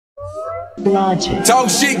Logic. Talk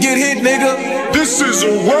shit, get hit, nigga. This is a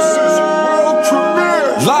world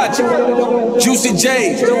premiere. Logic. Juicy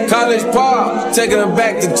J, College Park. Taking them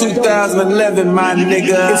back to 2011, my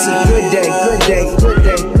nigga. It's a good day, good day, good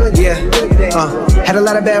day, good day. Yeah. Had a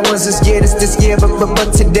lot of bad ones this year,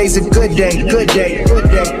 but today's a good day, good day, good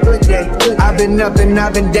day, good day. I've been up and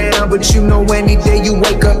I've been down, but you know any day you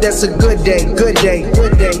wake up, that's a good day, good day,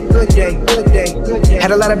 good day, good day, good day, good day.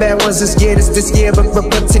 Had a lot of bad ones this year, but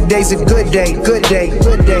today's a good day, good day,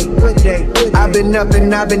 good day, good day. I've been up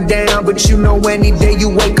and I've been down, but you know any day you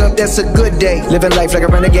wake up, that's a good day. Living life like a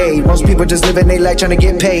renegade, most people just living their life trying to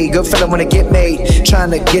get paid. Good fella wanna get made,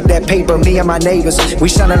 trying to get that paper. Me and my neighbors, we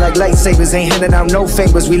shining like lightsabers, ain't handing out no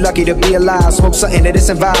favors. We lucky to be alive, smoke something that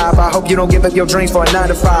isn't vibe. I hope you don't give up your dreams for a 9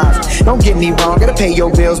 to 5. Don't get me wrong, gotta pay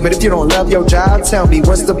your bills, but if you don't love your job, tell me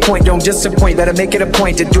what's the point? Don't disappoint, better make it a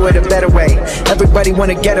point to do it a better way. Everybody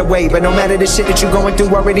wanna get away, but no matter the shit that you're going through,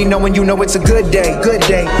 already knowing you know it's a good day, good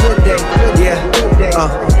day, good day, yeah.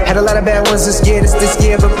 Had a lot of bad ones this year,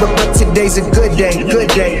 but today's a good day, good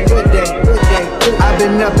day, good day, good day. I've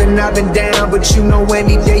been up and I've been down, but you know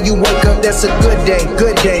any day you wake up, that's a good day,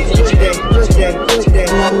 good day, good day, good day, good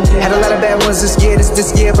day. Had a lot of bad ones this year,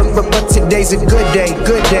 but today's a good day,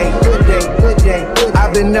 good day, good day, good day.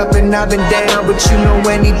 I've been up and I've been down, but you know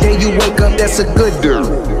any day you wake up, that's a good day.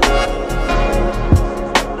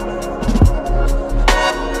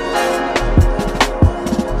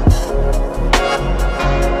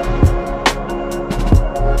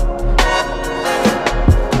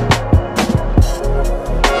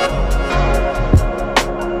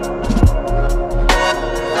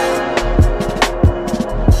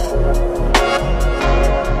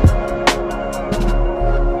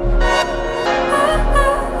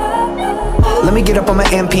 Let me get up on my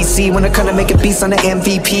MPC when I come to make a beast on the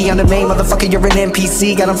MVP. I'm the main motherfucker, you're an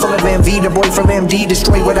NPC. Got him full of envy, the boy from MD.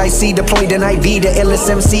 Destroy what I see, deployed an IV. The illest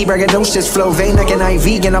MC, braggadocious flow, vein like an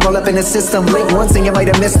IV. And I'm all up in the system, blink once and you might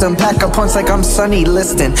have missed them. Pack a punch like I'm Sunny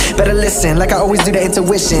Liston. Better listen, like I always do the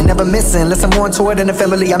intuition. Never missing, unless I'm more into it than the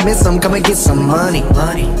family, I miss them. Come and get some money,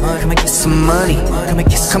 come and get some money,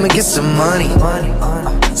 come and get some money,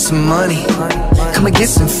 some money. Come and get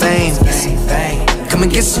some fame. Come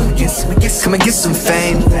and get some, come and get some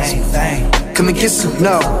fame. Come and get some,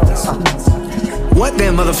 no. What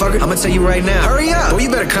then, motherfucker? I'ma tell you right now. Hurry up! Well,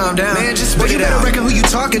 you better calm down. Man, just spit it out. You better reckon who you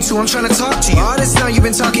talking to. I'm trying to talk to you. All this time you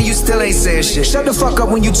been talking, you still ain't saying shit. Shut the fuck up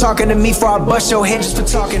when you talking to me, before I bust your head just for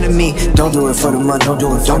talking to me. Don't do it for the money. Don't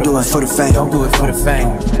do it for the fame. Don't do it for the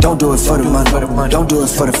fame. Don't do it for the money. Don't do it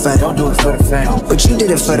for the fame. Don't do it for the fame. But you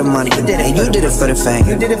did it for the money. You did it. And you did it for the fame.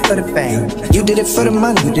 You did it for the fame. You did it for the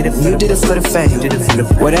money. You did it for the fame.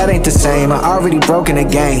 Well, that ain't the same. I already broke in the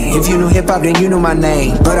game. If you knew hip hop, then you knew my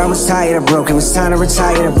name. But I was tired of broke. It was time to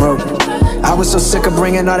retire and broke. I was so sick of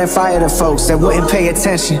bringing all that fire to folks that wouldn't pay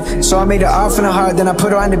attention. So I made it off in the heart, then I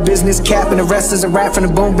put on the business cap. And the rest is a rap, from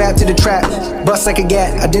the boom bap to the trap. Bust like a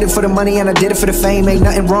gat. I did it for the money and I did it for the fame. Ain't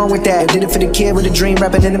nothing wrong with that. I did it for the kid with a dream,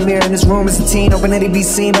 rapping in the mirror in this room as a teen, hoping that he'd be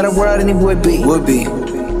seen by the world, and he would be. Would be.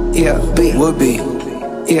 Yeah, be. Would be.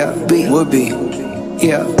 Yeah, be. Would be.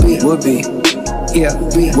 Yeah, be. Would be. Yeah,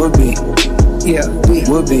 be. Would be. Yeah, be.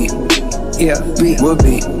 Would be. Yeah, be. Would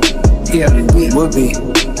be. Yeah, be. Would be.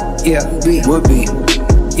 Yeah, be. Would be.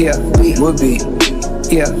 Yeah, be. Would be.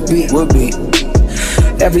 Yeah, be. Would be.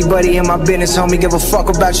 Everybody in my business, homie, give a fuck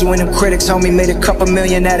about you and them critics, homie. Made a couple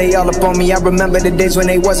million, now they all up on me. I remember the days when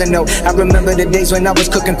they wasn't no. I remember the days when I was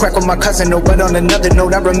cooking crack with my cousin, no. But on another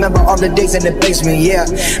note, I remember all the days in the basement, yeah.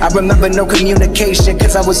 I remember no communication,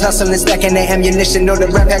 cause I was hustling, stacking the ammunition. No, the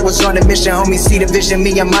rap pack was on a mission, homie. See the vision,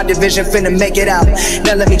 me and my division finna make it out.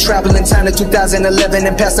 Now let me travel in time to 2011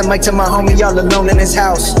 and pass the mic to my homie, all alone in his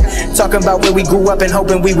house. Talking about where we grew up and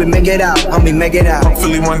hoping we would make it out, homie, make it out.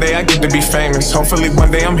 Hopefully one day I get to be famous. Hopefully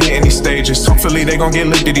one day I'm hitting these stages. Hopefully they gon' get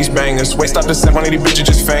licked at these bangers. Wait, stop the set, one of these bitches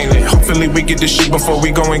just fainted. Hopefully we get this shit before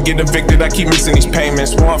we go and get evicted. I keep missing these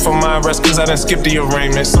payments. Want for my arrest cause I done skipped the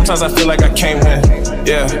arraignment. Sometimes I feel like I can't win.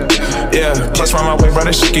 Yeah, yeah. Plus round my way, bro,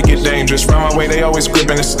 that shit could get dangerous. Round my way, they always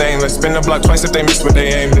gripping the stainless. Spin the block twice if they miss what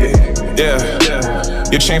they aimed at.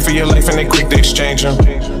 Yeah, your chain for your life and they quick to exchange them.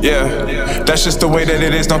 Yeah, that's just the way that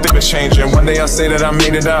it is, don't think of changing. One day I'll say that I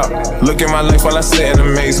made it out. Look at my life while I sit in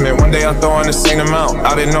amazement. One day I'll throw on the same amount.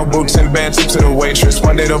 Out in no boots and bad tips to the waitress.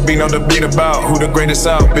 One day there'll be no debate about who the greatest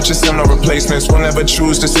out. Bitches still no replacements. We'll never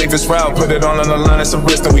choose the safest route. Put it all on the line, it's a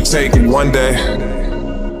risk that we take it. One day